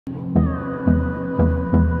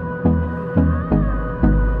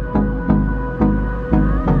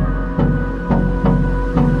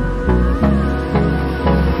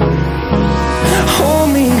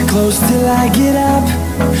close till I get up.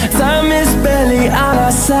 Time is barely on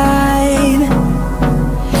our side.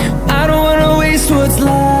 I don't wanna waste what's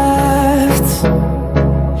left.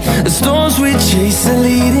 The storms we chase are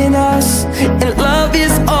leading us, and love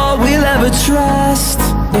is all we'll ever trust.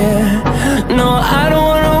 Yeah, no, I don't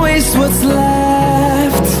wanna waste what's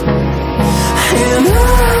left. And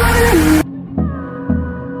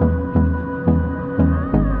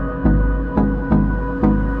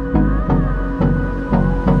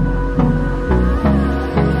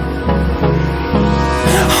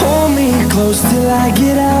hold me close till I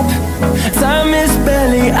get up. Time is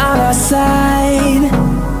barely on our side.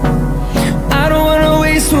 I don't wanna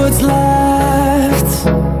waste what's left.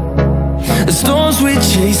 The storms we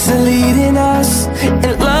chase are leading us,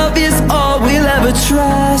 and love is all we'll ever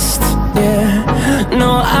trust. Yeah, no,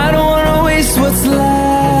 I don't wanna waste what's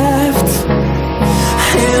left.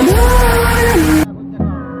 And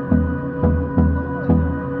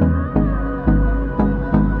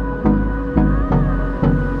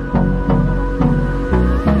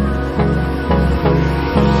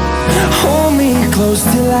hold me close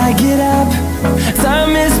till I get up.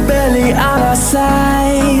 Time is barely on our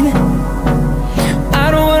side. I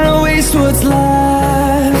don't wanna waste what's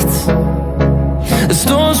left. The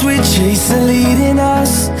storms we chase are leading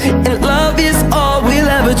us, and love is all we'll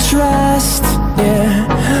ever trust. Yeah,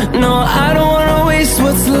 no, I don't wanna waste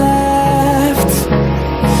what's left.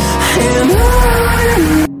 And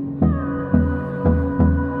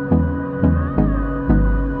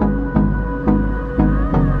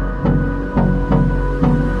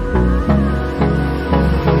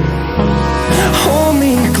hold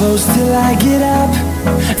me close till I get up.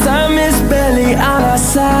 Time is barely on our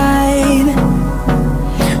side.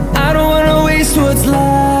 I don't wanna waste what's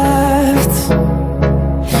left.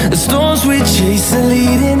 The storms we chase are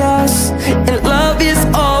leading us, and love is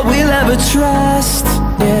all we'll ever trust.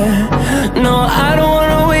 Yeah, no, I don't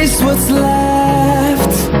wanna waste what's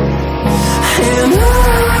left. And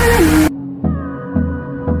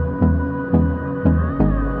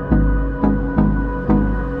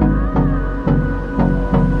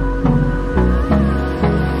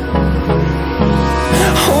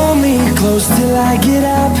hold me close till I get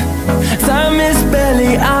up. Time is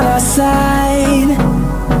barely on our side.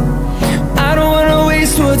 I don't wanna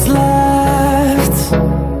waste what's left.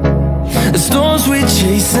 The storms we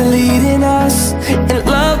chase are leading us, and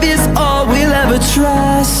love is all we'll ever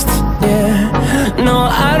trust. Yeah, no,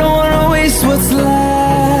 I don't wanna waste what's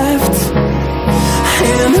left.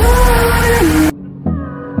 And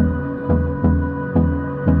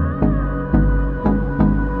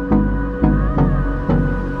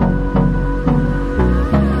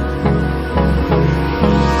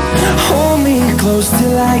hold me close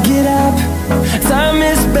till I get up. Time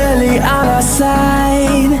is barely on our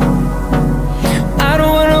side. I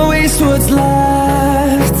don't wanna waste what's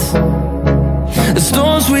left. The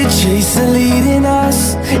storms we chase are leading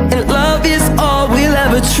us, and love is all we'll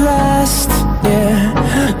ever trust. Yeah,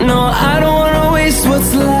 no, I don't wanna waste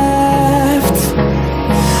what's left.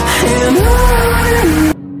 And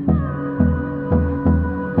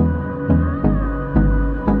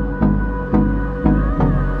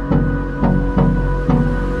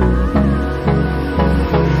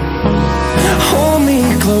hold me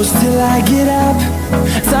close till I get up.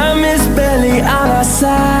 Time is barely on our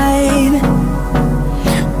side.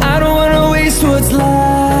 I don't wanna waste what's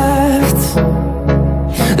left.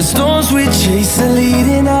 The storms we chase are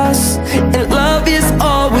leading us, and love is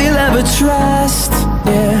all we'll ever trust.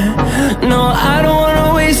 Yeah, no, I don't wanna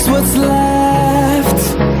waste what's left.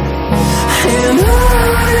 And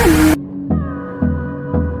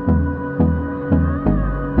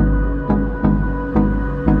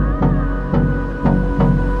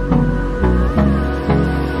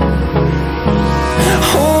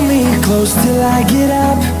hold me close till I get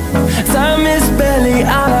up. Time is barely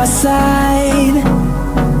on our side.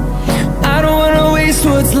 I don't wanna waste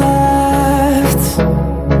what's left.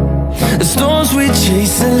 The storms we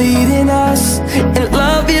chase are leading us, and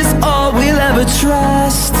love is all we'll ever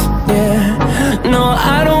trust. Yeah, no,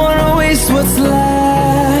 I don't wanna waste. 'cause what's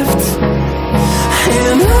left.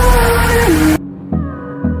 And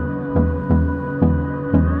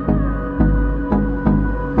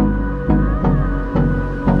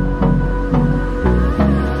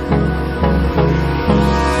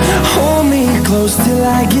hold me close till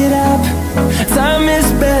I get up. Time is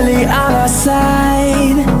barely on our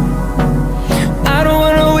side. I don't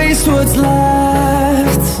wanna waste what's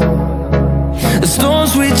left. The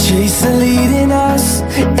storms we chase are leading us,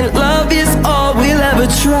 and love is all we'll ever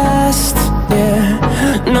trust. Yeah,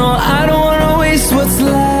 no, I don't wanna waste what's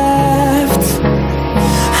left.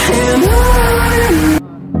 And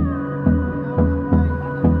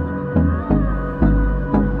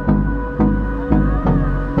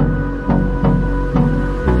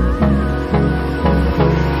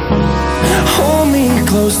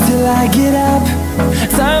close till I get up.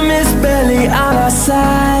 Time is barely on our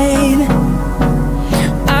side.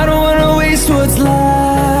 I don't wanna waste what's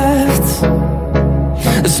left.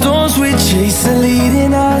 The storms we chase are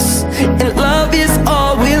leading us, and love is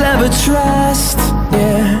all we'll ever trust.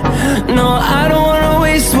 Yeah, no, I don't wanna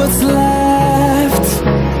waste what's left.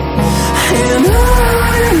 And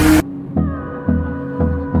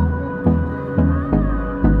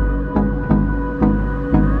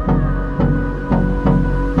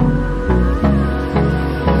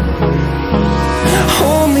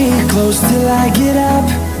hold me close till I get up.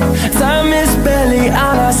 Time is barely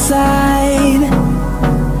on our side.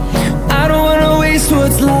 I don't wanna waste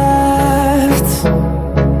what's left.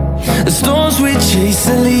 The storms we chase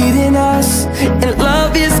are leading us, and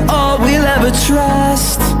love is all we'll ever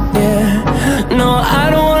trust. Yeah, no, I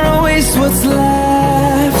don't wanna waste what's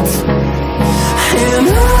left. And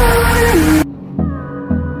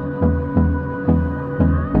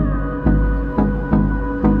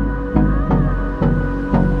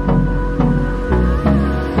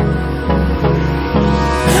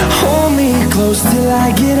hold me close till I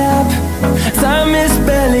get up. Time is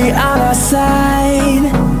barely on our side.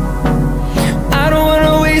 I don't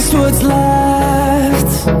wanna waste what's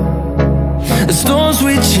left. The storms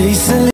we chase are